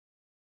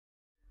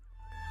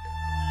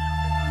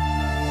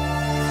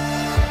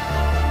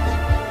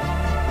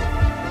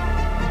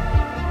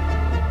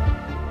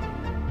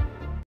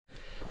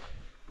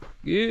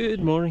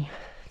Good morning.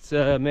 It's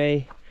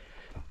May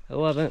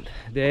 11th,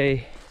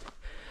 day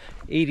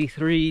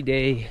 83,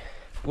 day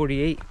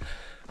 48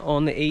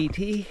 on the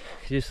AT.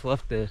 Just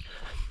left the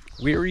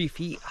Weary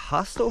Feet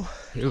Hostel.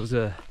 It was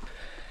a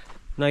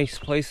nice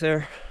place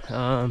there.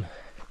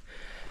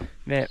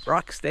 Met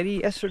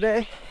Rocksteady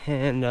yesterday,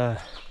 and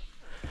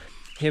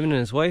him and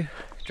his wife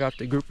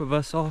dropped a group of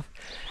us off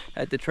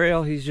at the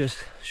trail. He's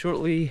just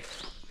shortly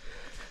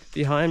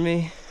behind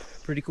me.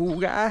 Pretty cool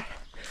guy.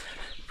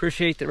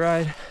 Appreciate the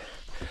ride,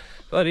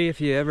 buddy.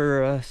 If you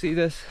ever see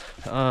this,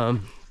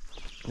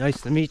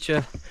 nice to meet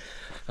you.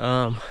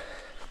 Llama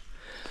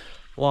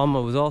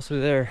was also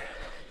there.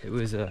 It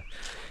was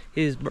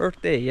his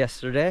birthday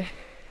yesterday.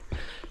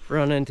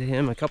 Run into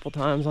him a couple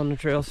times on the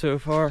trail so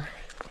far,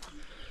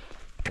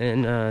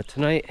 and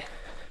tonight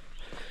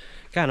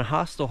kind of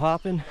hostel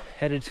hopping,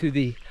 headed to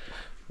the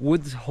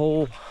Woods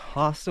Hole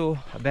Hostel,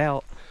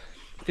 about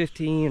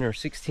 15 or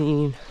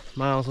 16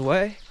 miles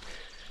away.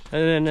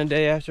 And then the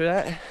day after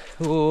that,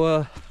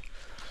 we'll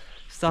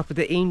stop at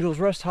the Angels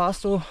Rest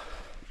Hostel.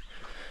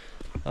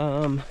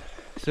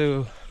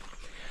 So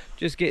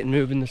just getting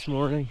moving this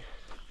morning.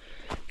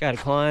 Got to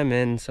climb,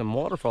 and some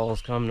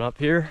waterfalls coming up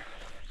here.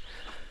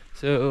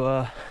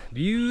 So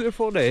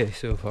beautiful day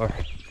so far.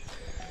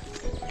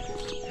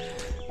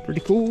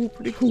 Pretty cool,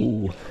 pretty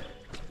cool.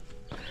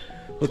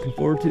 Looking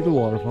forward to the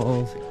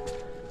waterfalls.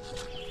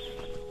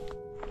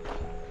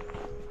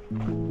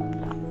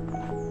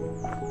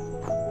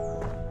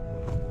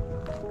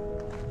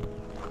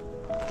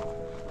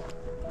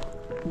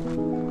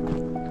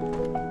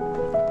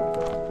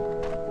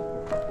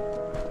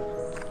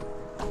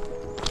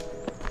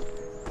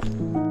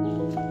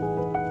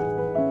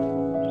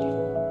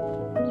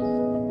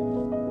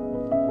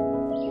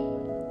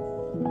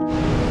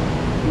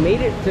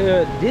 Made it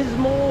to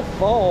Dismal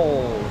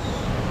Falls.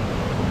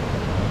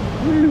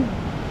 Woo.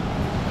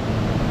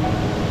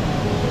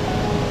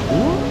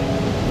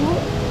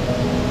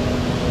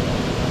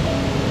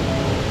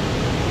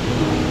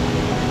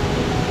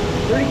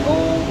 Pretty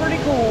cool, pretty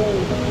cool.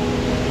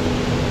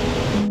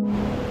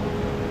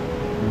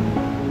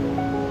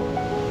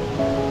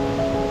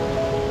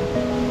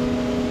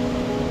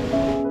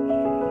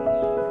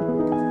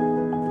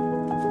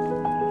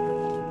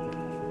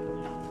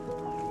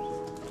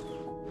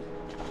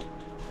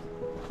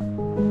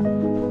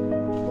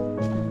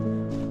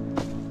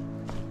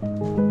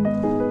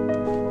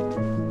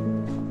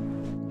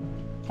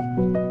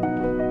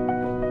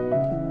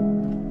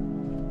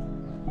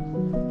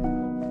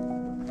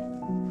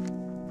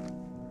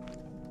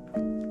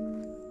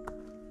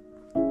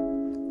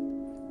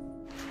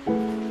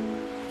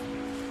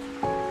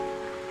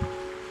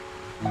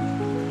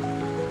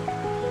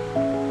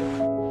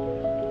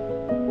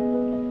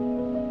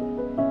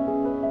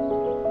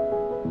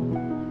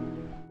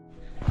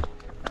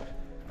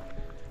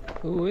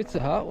 Oh, it's a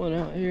hot one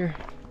out here.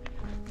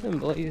 It's been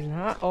blazing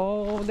hot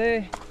all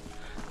day.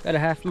 Got a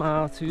half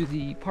mile to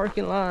the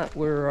parking lot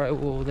where I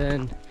will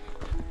then,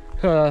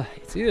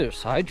 it's either a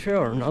side trail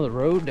or another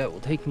road that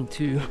will take me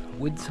to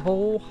Woods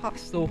Hole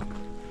Hostel.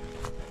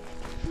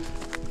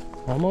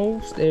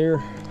 Almost there.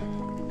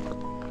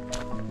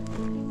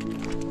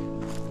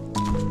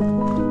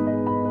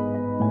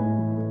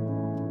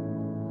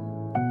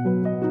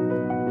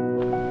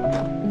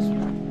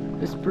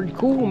 It's pretty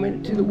cool. Made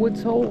it to the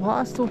Woods Hole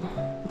Hostel.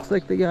 Looks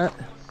like they got,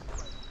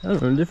 I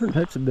don't know, different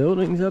types of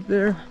buildings up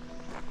there.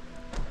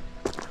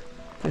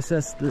 Guess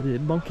that's the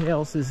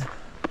bunkhouses,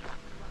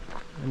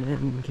 and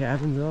then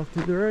cabins off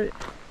to the right.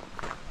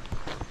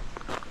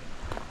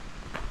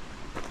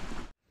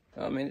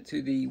 I made it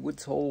to the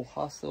Woods Hole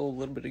Hostel a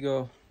little bit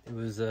ago. It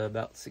was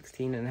about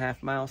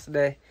 16.5 miles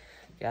today.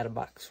 Got a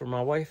box for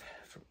my wife,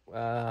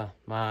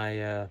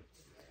 my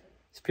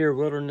Superior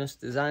Wilderness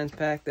Designs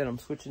pack that I'm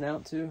switching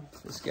out to.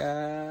 This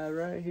guy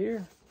right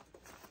here.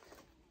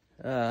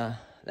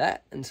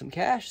 That and some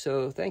cash,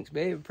 so thanks,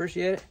 babe,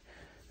 appreciate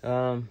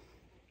it.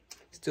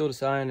 Still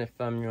deciding if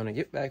I'm gonna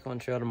get back on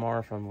trail tomorrow,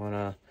 if I'm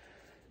gonna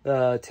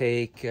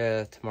take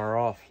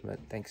tomorrow off. But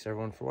thanks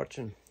everyone for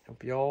watching.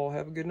 Hope you all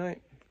have a good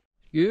night.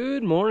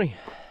 Good morning.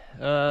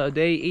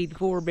 Day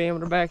 84 Bama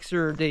to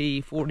Baxter,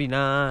 day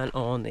 49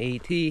 on the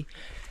AT.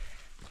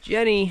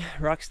 Jenny,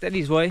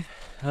 Rocksteady's wife,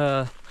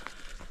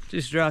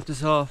 just dropped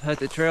us off at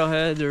the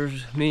trailhead.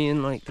 There's me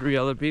and like 3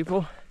 other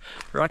people.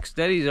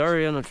 Rocksteady's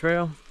already on the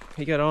trail.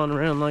 He got on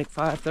around like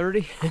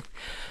 5:30.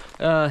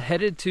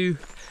 Headed to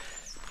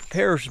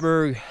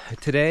Harrisburg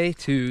today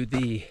to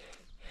the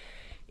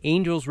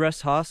Angels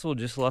Rest Hostel.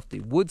 Just left the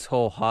Woods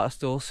Hole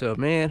Hostel. So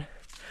man,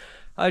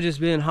 I've just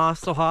been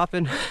hostel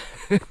hopping.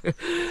 This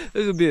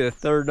will be the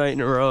 3rd night in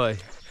a row I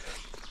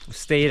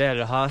stayed at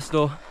a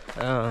hostel.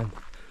 But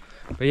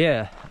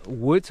yeah,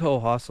 Woods Hole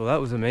Hostel, that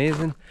was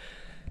amazing.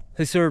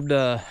 They served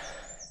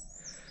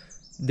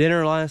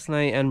dinner last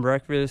night and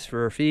breakfast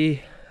for a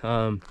fee.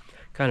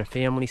 Kind of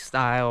family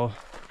style,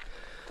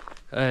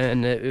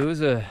 and it was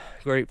a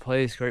great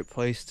place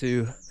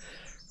to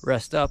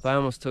rest up. I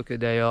almost took a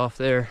day off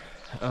there.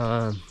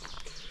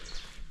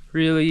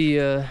 Really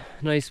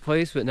nice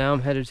place, but now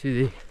I'm headed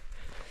to the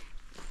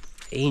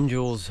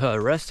Angel's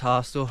Rest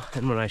Hostel,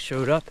 and when I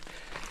showed up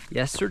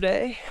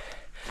yesterday,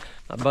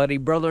 my buddy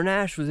Brother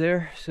Nash was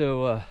there,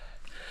 so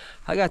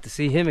I got to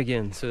see him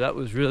again, so that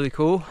was really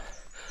cool.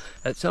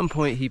 At some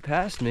point he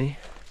passed me.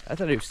 I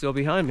thought he was still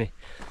behind me,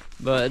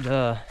 but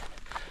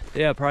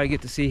yeah, I'll probably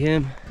get to see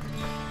him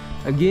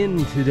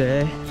again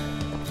today.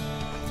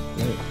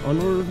 But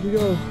onward we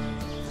go.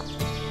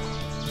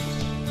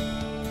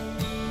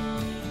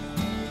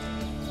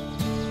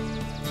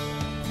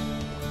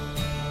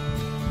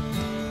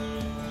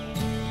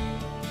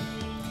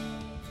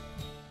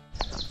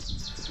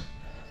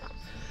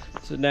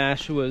 So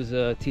Nash was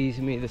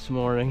teasing me this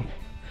morning.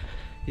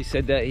 He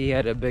said that he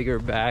had a bigger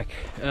backpack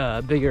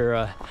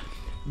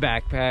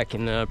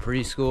in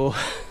preschool.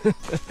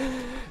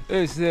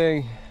 This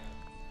thing,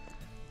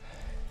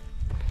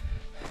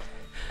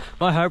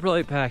 my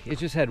Hyperlight pack, it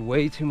just had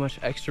way too much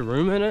extra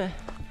room in it.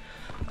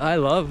 I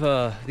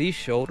love these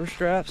shoulder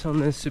straps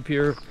on this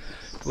Superior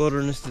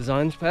Wilderness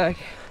Designs pack.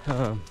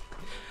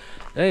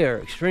 They are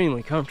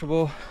extremely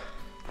comfortable.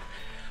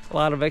 A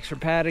lot of extra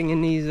padding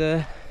in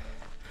these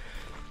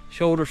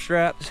shoulder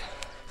straps.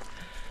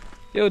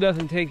 It'll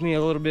definitely take me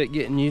a little bit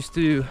getting used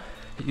to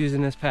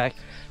using this pack.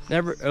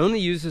 Only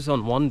used this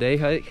on one day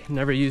hike,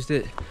 never used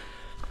it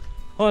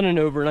on an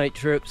overnight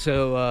trip,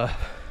 so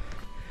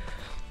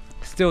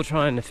still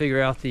trying to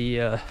figure out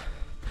the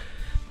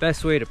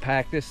best way to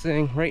pack this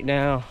thing. Right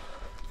now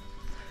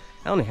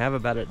I only have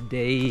about a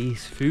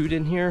day's food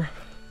in here,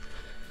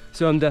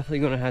 so I'm definitely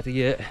going to have to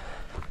get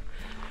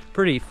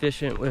pretty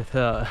efficient with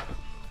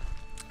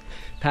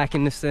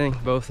packing this thing,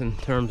 both in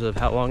terms of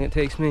how long it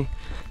takes me,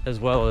 as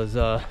well as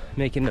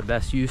making the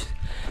best use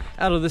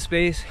out of the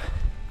space.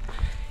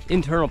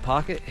 Internal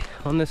pocket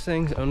on this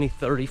thing's only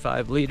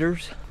 35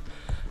 liters,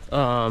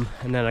 and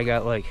then I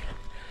got like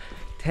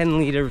 10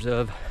 liters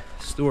of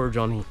storage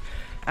on the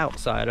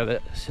outside of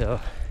it.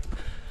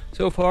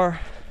 So far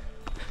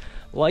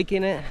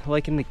liking it,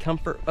 liking the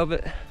comfort of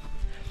it,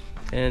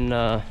 and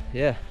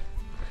yeah,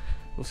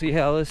 we'll see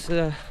how this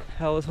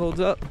holds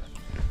up.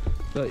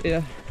 But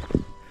yeah,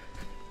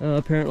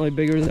 apparently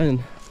bigger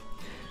than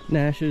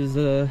Nash's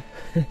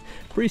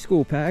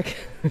preschool pack.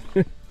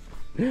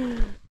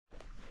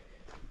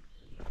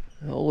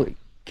 Holy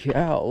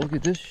cow, look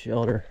at this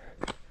shelter.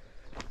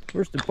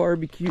 Where's the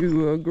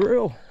barbecue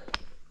grill?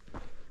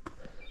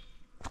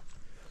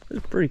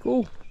 That's pretty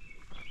cool.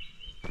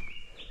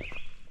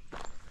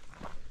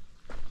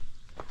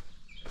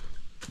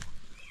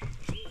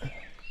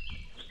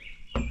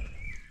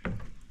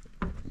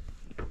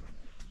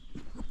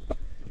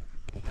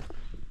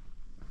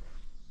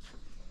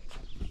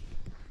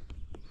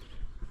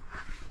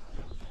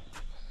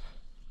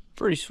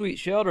 Pretty sweet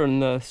shelter, and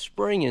the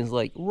spring is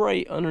like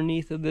right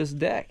underneath of this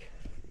deck.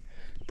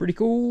 Pretty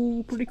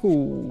cool, pretty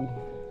cool.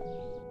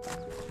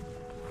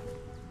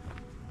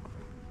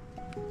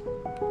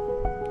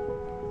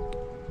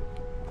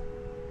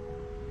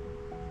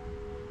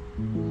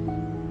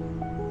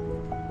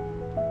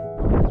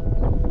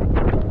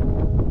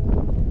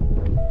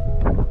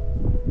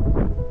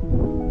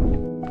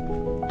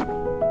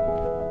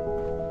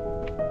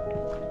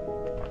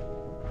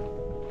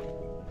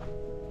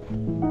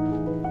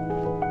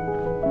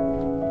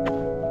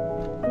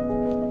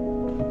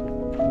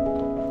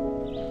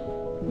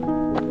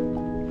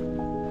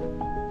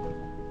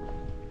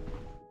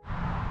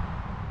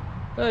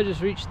 I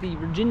just reached the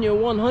Virginia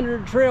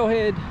 100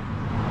 trailhead.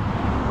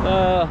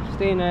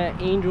 Staying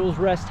at Angel's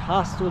Rest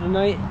Hostel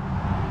tonight.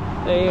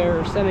 They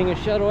are sending a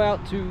shuttle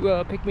out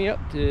to pick me up,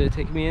 to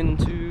take me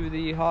into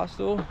the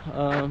hostel.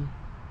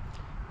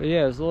 But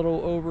yeah, it's a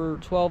little over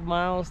 12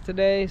 miles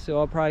today, so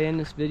I'll probably end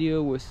this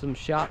video with some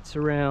shots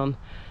around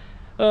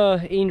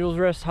Angel's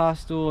Rest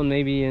Hostel and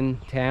maybe in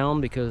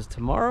town, because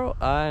tomorrow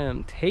I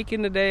am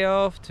taking the day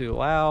off to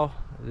allow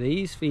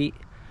these feet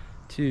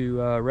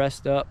to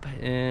rest up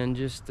and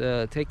just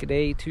take a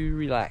day to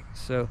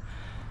relax. So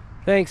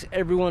thanks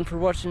everyone for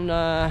watching.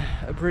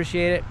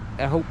 Appreciate it.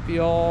 I hope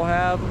you all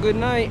have a good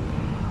night.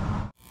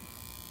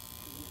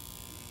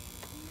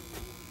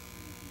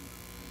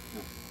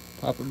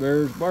 Papa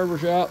Bear's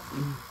Barbershop.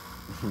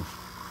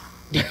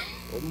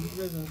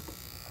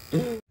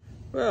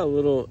 Well, a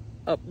little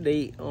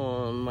update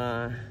on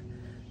my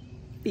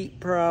feet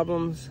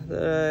problems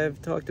that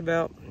I've talked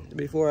about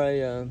before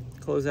I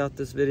close out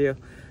this video.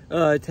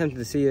 I attempted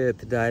to see a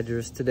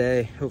podiatrist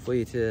today,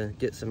 hopefully to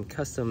get some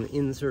custom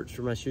inserts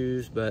for my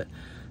shoes, but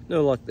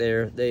no luck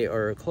there. They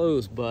are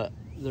closed, but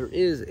there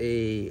is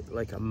a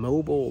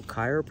mobile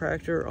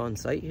chiropractor on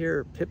site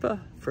here, Pippa,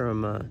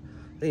 from I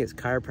think it's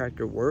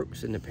Chiropractor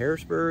Works in the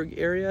Pearisburg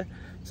area.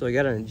 So I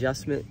got an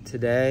adjustment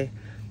today,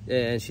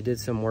 and she did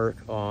some work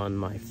on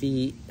my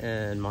feet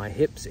and my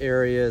hips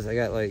areas. I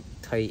got like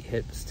tight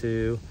hips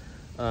too,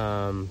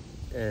 and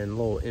a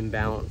little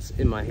imbalance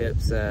in my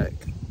hips that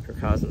are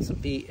causing some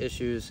feet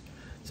issues.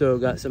 So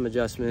got some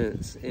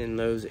adjustments in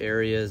those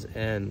areas,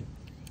 and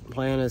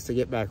plan is to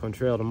get back on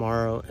trail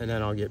tomorrow, and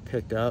then I'll get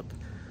picked up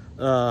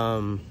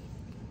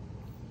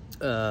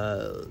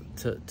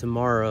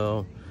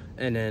tomorrow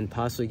and then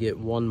possibly get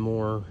one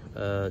more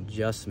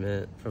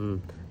adjustment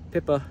from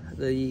Pippa,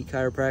 the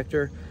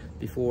chiropractor,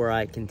 before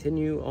I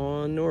continue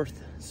on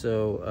north.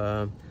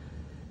 So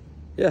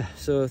yeah,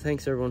 so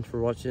thanks everyone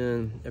for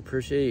watching.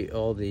 Appreciate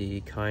all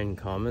the kind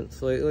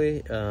comments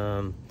lately,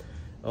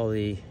 all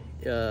the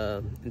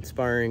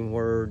inspiring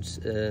words,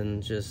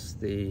 and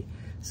just the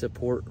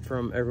support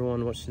from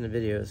everyone watching the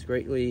videos.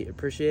 Greatly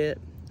appreciate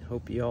it.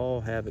 Hope you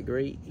all have a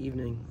great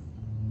evening.